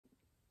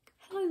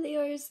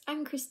Leos,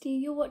 I'm Christy,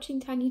 you're watching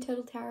Tiny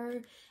Turtle Tarot,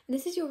 and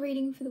this is your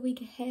reading for the week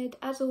ahead.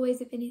 As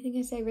always, if anything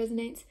I say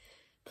resonates,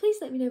 please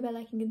let me know by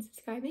liking and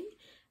subscribing.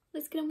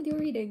 Let's get on with your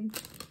reading.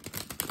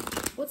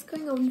 What's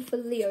going on for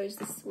Leos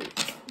this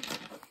week?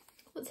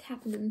 What's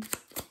happening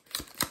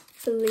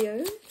for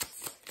Leos?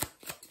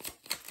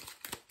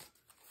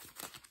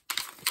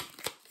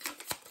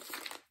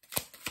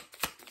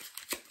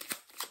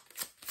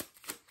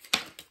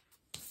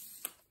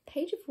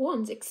 Page of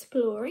Wands,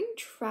 exploring,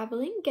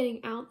 traveling, getting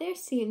out there,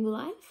 seeing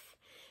life,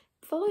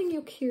 following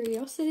your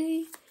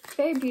curiosity.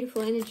 Very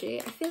beautiful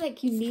energy. I feel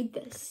like you need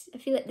this. I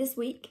feel like this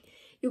week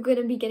you're going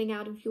to be getting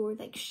out of your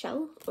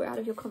shell or out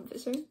of your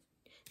comfort zone.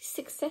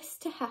 Success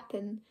to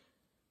happen,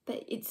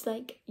 but it's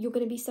like you're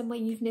going to be somewhere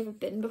you've never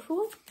been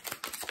before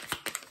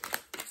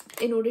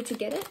in order to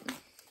get it.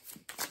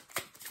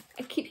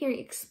 I keep hearing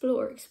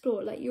explore,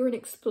 explore, like you're an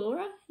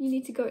explorer, you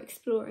need to go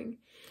exploring.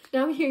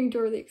 Now I'm hearing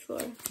Dora the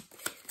Explorer.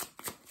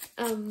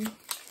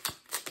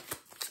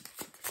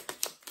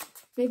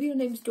 Maybe your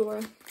name's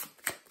Dora.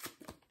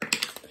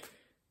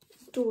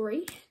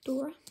 Dora.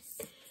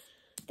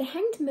 The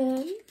Hanged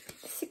Man,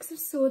 Six of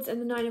Swords, and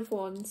the Nine of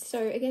Wands.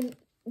 So again,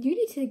 you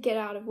need to get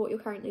out of what you're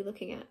currently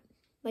looking at.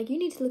 Like, you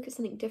need to look at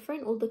something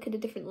different, or look at a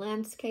different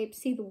landscape,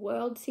 see the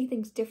world, see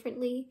things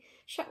differently,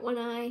 shut one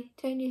eye,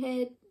 turn your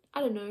head. I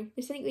don't know.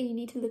 There's something that you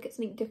need to look at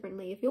something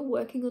differently. If you're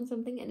working on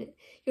something and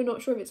you're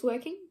not sure if it's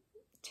working,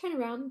 turn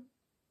around.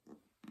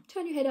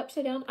 Turn your head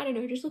upside down. I don't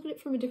know, just look at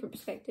it from a different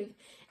perspective.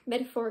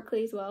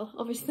 Metaphorically as well.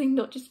 Obviously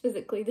not just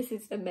physically. This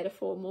is a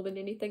metaphor more than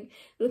anything.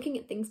 Looking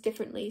at things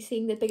differently,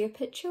 seeing the bigger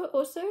picture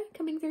also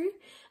coming through.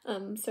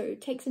 So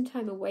take some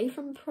time away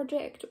from a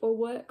project or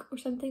work or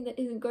something that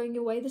isn't going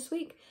your way this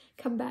week.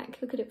 Come back,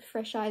 look at it with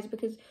fresh eyes,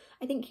 because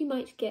I think you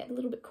might get a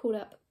little bit caught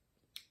up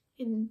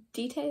in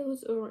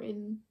details or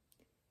in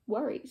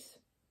worries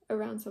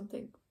around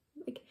something.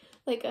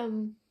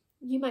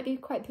 You might be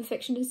quite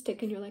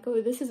perfectionistic and you're like,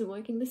 oh, this isn't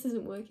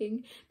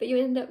working, but you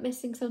end up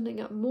messing something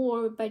up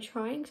more by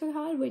trying so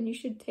hard when you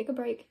should take a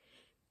break,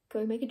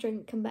 go make a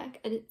drink, come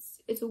back, and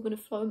it's all going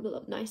to flow a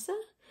lot nicer.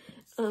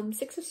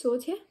 Six of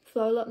Swords here,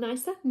 flow a lot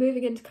nicer,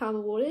 moving into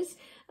calmer waters,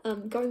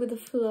 going with the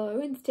flow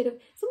instead of,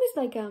 it's almost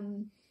like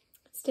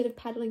instead of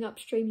paddling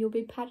upstream, you'll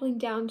be paddling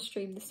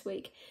downstream this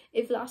week.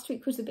 If last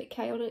week was a bit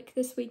chaotic,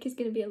 this week is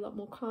going to be a lot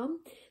more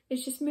calm.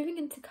 It's just moving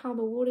into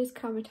calmer waters,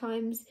 calmer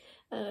times.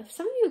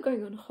 Some of you are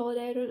going on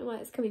holiday. I don't know why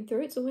it's coming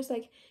through. It's almost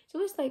like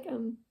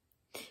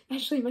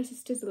actually my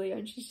sister's a Leo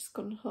and she's just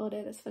gone on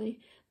holiday. That's funny.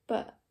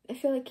 But I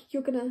feel like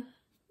you're gonna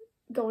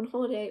go on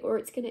holiday, or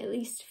it's gonna at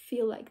least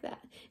feel like that.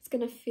 It's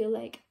gonna feel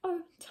like,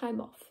 oh,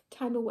 time off,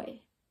 time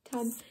away,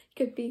 time.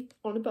 Could be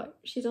on a boat.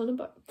 She's on a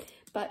boat.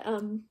 But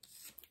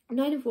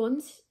Nine of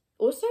Wands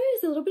also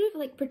is a little bit of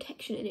like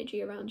protection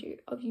energy around you,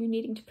 of you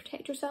needing to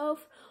protect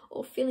yourself,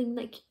 or feeling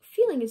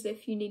as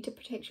if you need to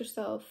protect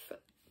yourself.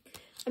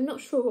 I'm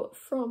not sure what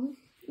from.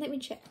 Let me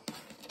check.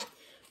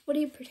 What are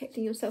you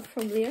protecting yourself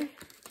from, Leo?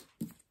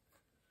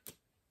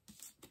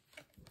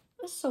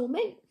 A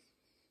soulmate,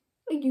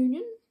 a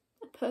union,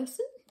 a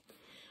person.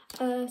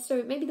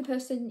 So maybe the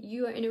person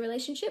you are in a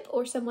relationship,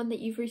 or someone that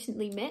you've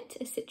recently met,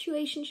 a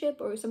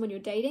situationship, or someone you're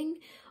dating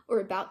or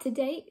about to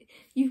date.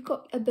 You've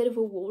got a bit of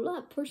a wall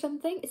up or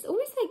something. It's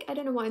always like, I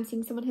don't know why I'm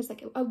seeing someone has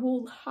like a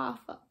wall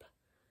half up,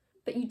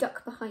 but you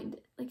duck behind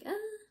it, like,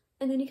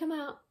 and then you come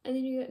out and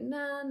then you go,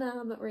 nah,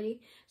 I'm not ready.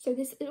 So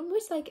this is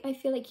almost like, I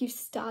feel like you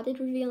started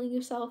revealing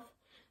yourself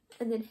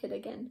and then hid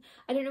again.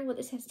 I don't know what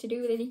this has to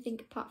do with anything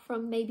apart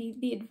from maybe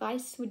the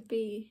advice would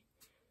be,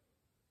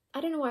 I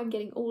don't know why I'm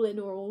getting all in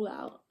or all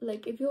out.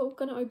 Like, if you're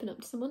going to open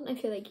up to someone, I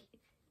feel like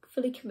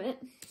fully commit,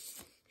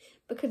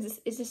 because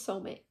it's a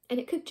soulmate. And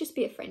it could just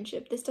be a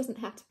friendship. This doesn't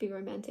have to be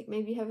romantic.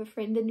 Maybe you have a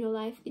friend in your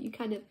life that you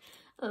kind of,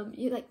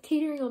 you're like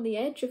teetering on the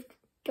edge of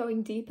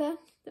going deeper,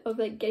 of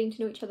like getting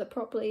to know each other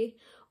properly,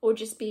 or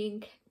just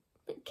being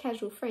like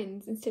casual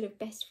friends instead of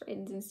best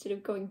friends, instead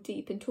of going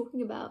deep and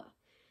talking about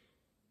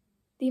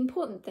the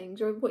important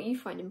things, or what you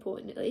find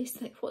important, at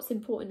least, like what's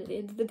important at the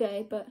end of the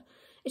day. But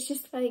it's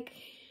just like,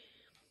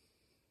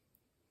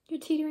 you're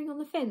teetering on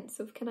the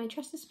fence of, can I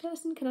trust this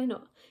person? Can I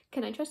not?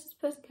 Can I trust this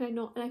person? Can I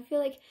not? And I feel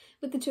like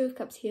with the Two of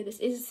Cups here, this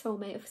is a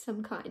soulmate of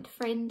some kind.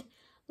 Friend,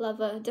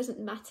 lover,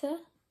 doesn't matter.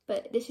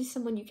 But this is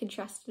someone you can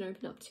trust and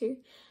open up to.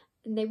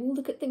 And they will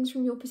look at things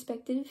from your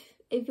perspective.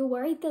 If you're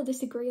worried they'll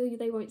disagree or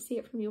they won't see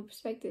it from your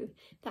perspective,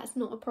 that's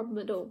not a problem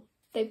at all.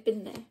 They've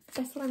been there.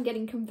 That's what I'm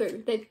getting come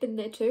through. They've been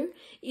there too.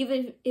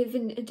 Even if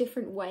in a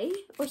different way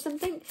or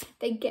something,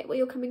 they get where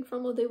you're coming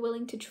from, or they're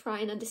willing to try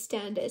and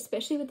understand it,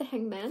 especially with the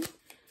Hanged Man.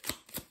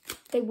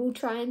 They will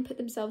try and put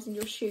themselves in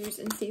your shoes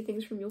and see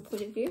things from your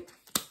point of view.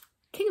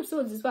 King of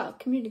Swords as well.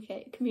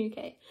 Communicate.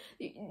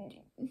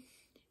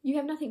 You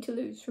have nothing to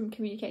lose from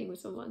communicating with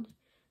someone,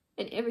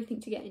 and everything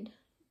to gain.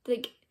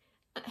 Like,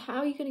 how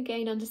are you going to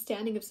gain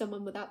understanding of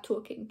someone without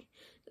talking?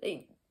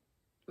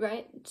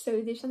 Right?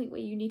 So there's something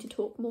where you need to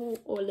talk more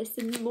or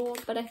listen more,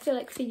 but I feel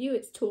like for you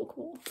it's talk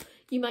more.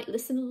 You might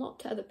listen a lot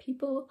to other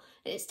people,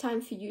 and it's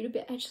time for you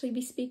to actually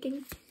be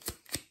speaking.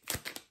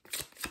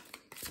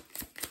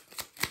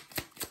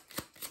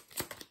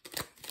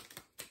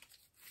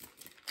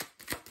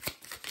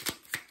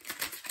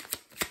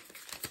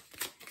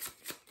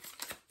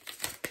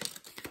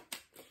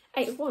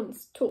 Eight of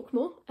Wands, talk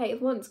more. Eight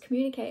of Wands,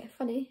 communicate.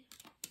 Funny.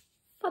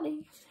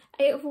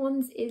 Eight of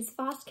Wands is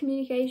fast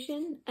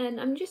communication, and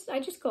I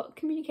just got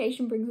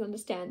communication brings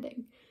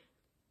understanding.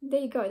 There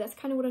you go, that's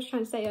kind of what I was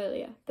trying to say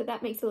earlier, but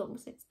that makes a lot more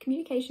sense.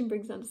 Communication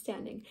brings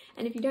understanding,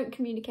 and if you don't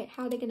communicate,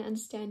 how are they going to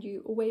understand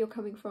you, or where you're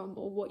coming from,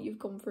 or what you've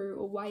gone through,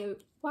 or why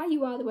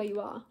you are the way you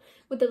are,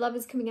 with the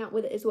Lovers coming out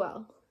with it as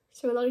well.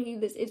 So a lot of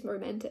you, this is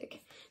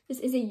romantic. This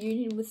is a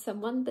union with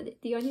someone,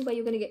 but the only way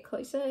you're going to get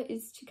closer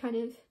is to kind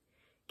of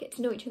get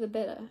to know each other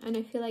better, and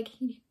I feel like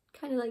you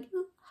kind of like,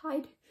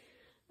 hide.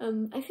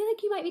 I feel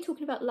like you might be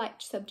talking about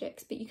light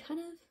subjects, but you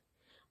kind of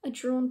are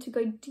drawn to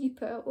go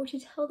deeper or to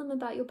tell them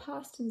about your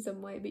past in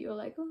some way, but you're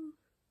like, oh,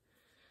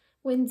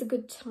 when's a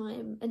good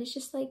time? And it's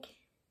just like,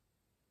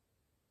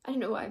 I don't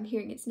know why I'm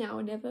hearing it's now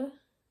or never.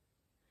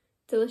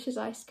 Delicious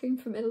ice cream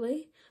from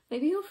Italy.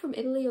 Maybe you're from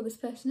Italy, or this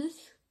person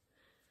is,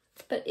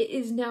 but it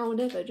is now or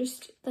never.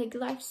 Just like,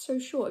 life's so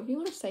short. If you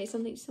want to say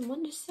something to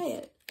someone, just say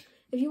it.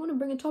 If you want to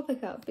bring a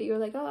topic up, but you're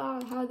like,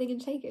 oh, how are they going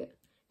to take it?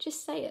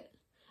 Just say it.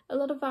 A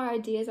lot of our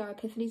ideas, our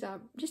epiphanies,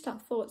 are just our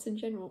thoughts in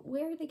general.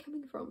 Where are they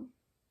coming from?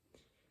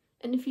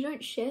 And if you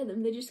don't share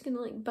them, they're just gonna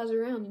like buzz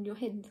around in your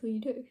head until you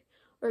do.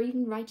 Or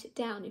even write it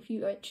down if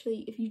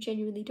you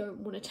genuinely don't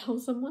want to tell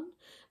someone.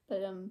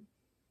 But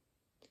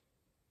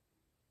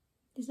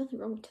there's nothing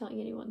wrong with telling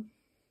anyone,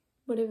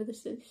 whatever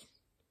this is.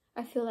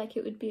 I feel like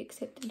it would be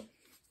accepted.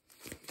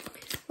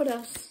 What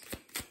else?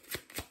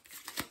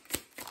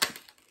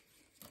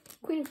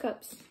 Queen of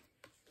Cups.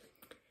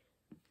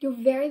 You're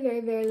very,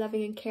 very, very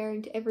loving and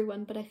caring to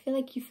everyone, but I feel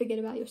like you forget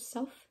about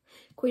yourself.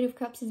 Queen of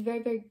Cups is very,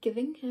 very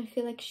giving, and I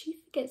feel like she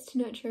forgets to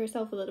nurture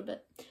herself a little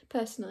bit,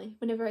 personally,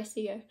 whenever I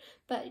see her.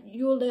 But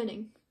you're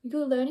learning.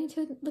 You're learning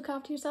to look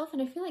after yourself,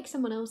 and I feel like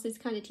someone else is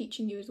kind of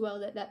teaching you as well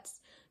that that's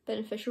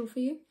beneficial for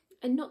you.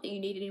 And not that you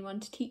need anyone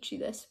to teach you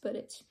this, but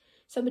it's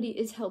somebody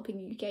is helping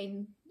you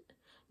gain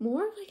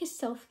more of like a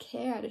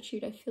self-care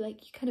attitude. I feel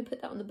like you kind of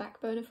put that on the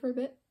back burner for a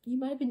bit. You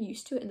might have been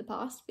used to it in the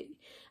past, but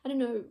I don't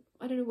know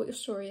what your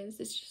story is.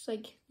 It's just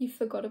like you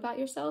forgot about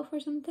yourself or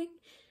something.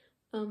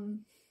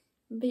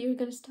 But you're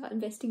going to start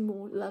investing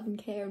more love and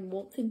care and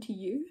warmth into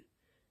you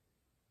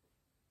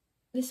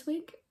this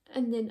week.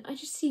 And then I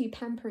just see you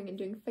pampering and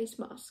doing face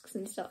masks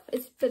and stuff.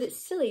 But it's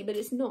silly, but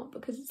it's not,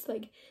 because it's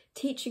like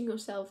teaching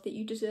yourself that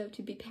you deserve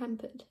to be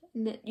pampered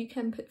and that you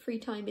can put free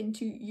time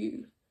into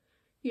you.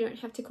 You don't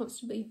have to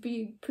constantly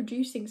be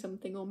producing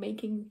something or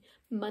making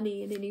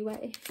money in any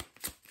way.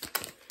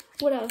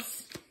 What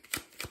else?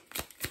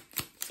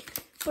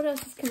 What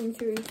else is coming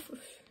through?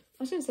 I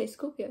was going to say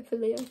Scorpio for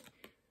Leo.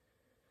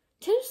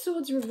 Ten of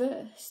Swords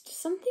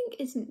reversed. Something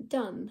isn't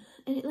done.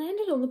 And it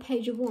landed on the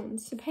Page of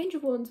Wands. So Page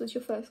of Wands was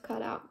your first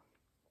card out.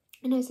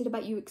 And I said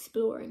about you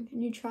exploring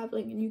and you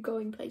travelling and you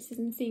going places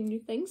and seeing new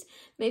things.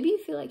 Maybe you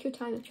feel like your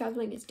time of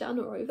travelling is done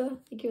or over.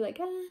 Like you're like,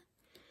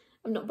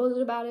 I'm not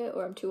bothered about it,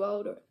 or I'm too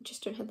old, or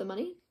just don't have the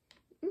money.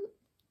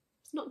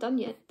 It's not done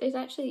yet. There's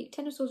actually,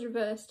 Ten of Swords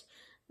reversed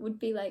would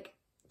be like,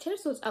 Ten of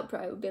Swords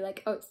upright would be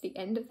like, oh, it's the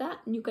end of that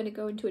and you're going to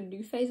go into a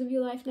new phase of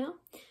your life now.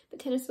 But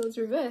Ten of Swords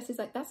reversed is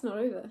like, that's not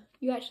over.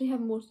 You actually have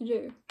more to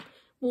do.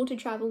 More to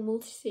travel, more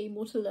to see,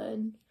 more to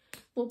learn,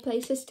 more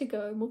places to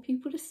go, more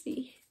people to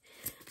see.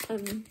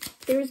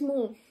 There is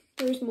more.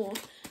 There is more.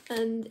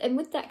 And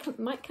with that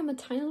might come a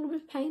tiny little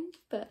bit of pain,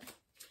 but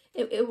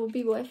it will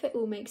be worth it. It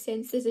will make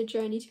sense. There's a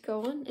journey to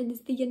go on, and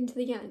there's the yin to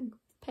the yang.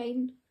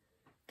 Pain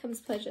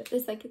comes pleasure.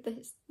 There's like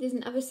there's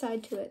an other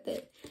side to it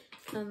that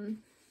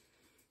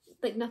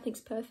like nothing's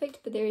perfect,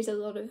 but there is a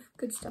lot of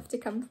good stuff to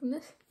come from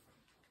this.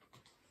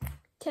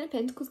 Ten of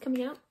Pentacles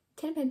coming out.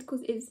 Ten of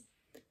Pentacles is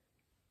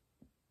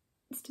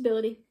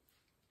stability.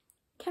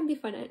 Can be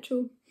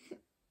financial.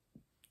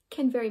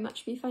 Can very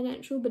much be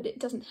financial, but it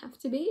doesn't have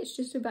to be. It's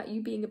just about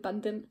you being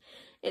abundant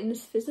in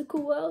this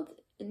physical world,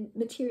 and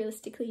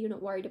materialistically you're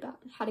not worried about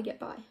how to get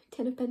by.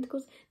 Ten of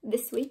Pentacles.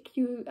 This week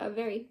you are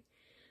very,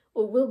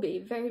 or will be,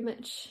 very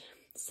much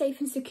safe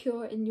and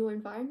secure in your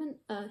environment.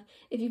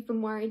 If you've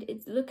been worried,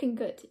 it's looking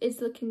good.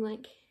 It's looking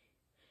like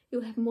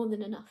you'll have more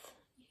than enough.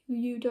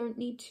 You don't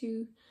need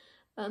to,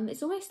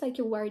 it's almost like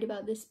you're worried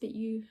about this, but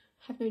you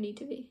have no need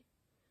to be,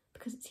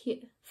 because it's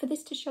here. For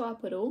this to show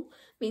up at all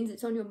means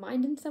it's on your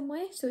mind in some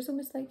way. So it's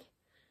almost like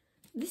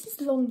this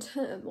is long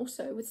term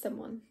also with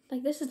someone.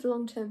 Like this is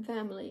long-term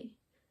family.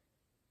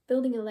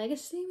 Building a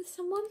legacy with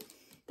someone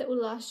that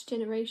will last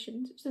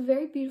generations. It's a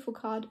very beautiful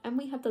card, and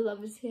we have the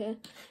Lovers here,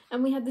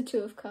 and we have the Two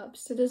of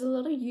Cups. So there's a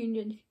lot of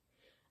union.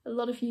 A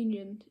lot of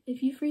union.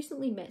 If you've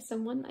recently met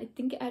someone, I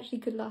think it actually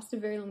could last a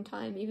very long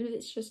time, even if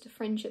it's just a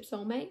friendship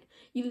soulmate.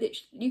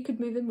 You could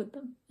move in with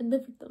them and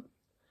live with them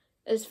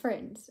as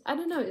friends. I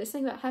don't know, there's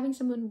something about having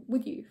someone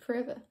with you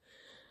forever.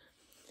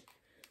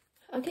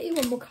 I'll get you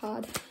one more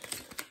card.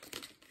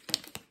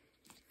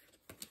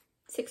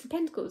 Six of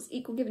Pentacles,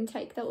 equal give and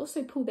take. They'll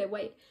also pull their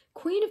weight.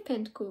 Queen of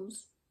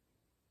Pentacles.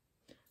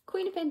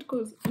 Queen of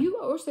Pentacles, you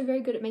are also very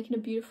good at making a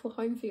beautiful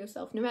home for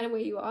yourself. No matter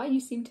where you are, you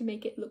seem to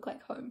make it look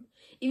like home.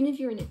 Even if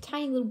you're in a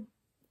tiny little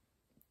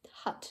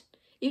hut,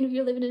 even if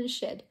you're living in a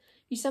shed,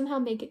 You somehow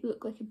make it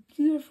look like a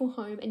beautiful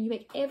home and you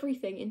make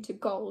everything into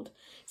gold.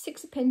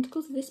 Six of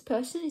Pentacles, this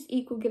person is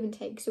equal give and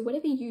take. So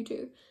whatever you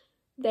do,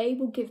 they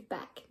will give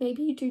back.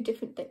 Maybe you do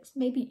different things.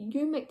 Maybe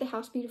you make the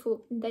house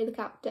beautiful and they look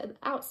out the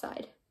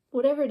outside.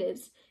 Whatever it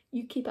is,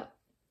 you keep up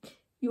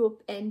your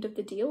end of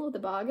the deal or the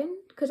bargain.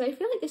 Because I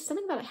feel like there's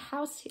something about a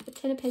house here. The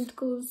Ten of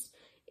Pentacles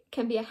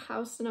can be a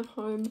house and a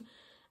home.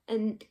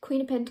 And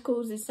Queen of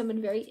Pentacles is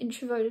someone very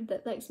introverted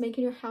that likes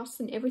making your house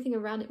and everything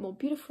around it more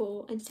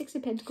beautiful. And Six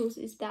of Pentacles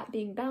is that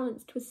being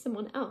balanced with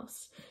someone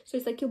else. So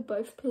it's like you're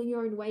both pulling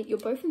your own weight. You're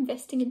both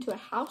investing into a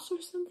house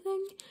or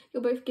something.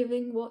 You're both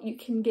giving what you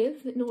can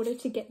give in order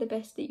to get the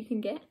best that you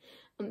can get.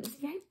 It's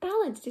very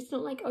balanced. It's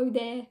not like, oh,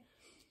 they're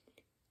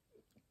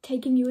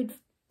taking you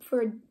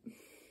for a...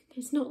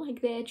 It's not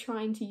like they're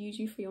trying to use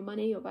you for your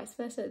money or vice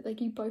versa.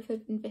 Like, you both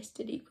have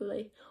invested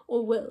equally,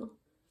 or will.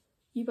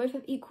 You both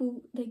have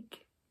equal,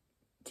 like,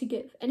 to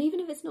give. And even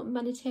if it's not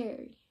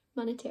monetary,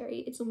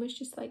 it's almost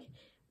just like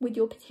with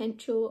your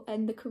potential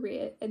and the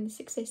career and the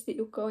success that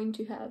you're going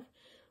to have,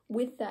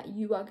 with that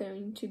you are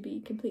going to be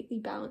completely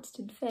balanced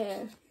and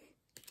fair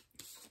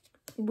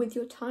with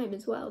your time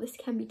as well. This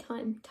can be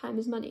time. Time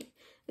is money.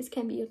 This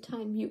can be your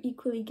time. You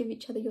equally give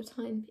each other your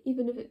time,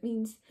 even if it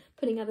means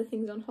putting other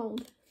things on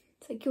hold.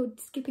 It's like you're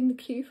skipping the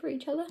queue for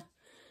each other.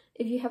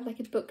 If you have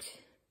like a booked,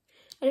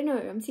 I don't know,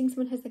 I'm seeing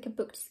someone has like a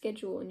booked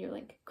schedule and you're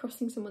like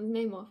crossing someone's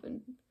name off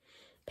and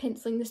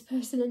penciling this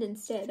person in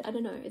instead. I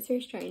don't know, it's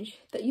very strange.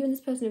 But you and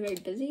this person are very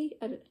busy.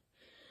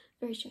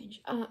 Very strange.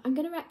 I'm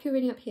going to wrap your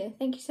reading up here.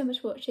 Thank you so much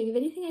for watching. If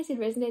anything I said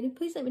resonated,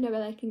 please let me know by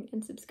liking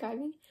and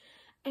subscribing.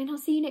 And I'll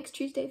see you next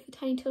Tuesday for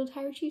Tiny Turtle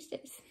Tarot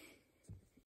Tuesdays.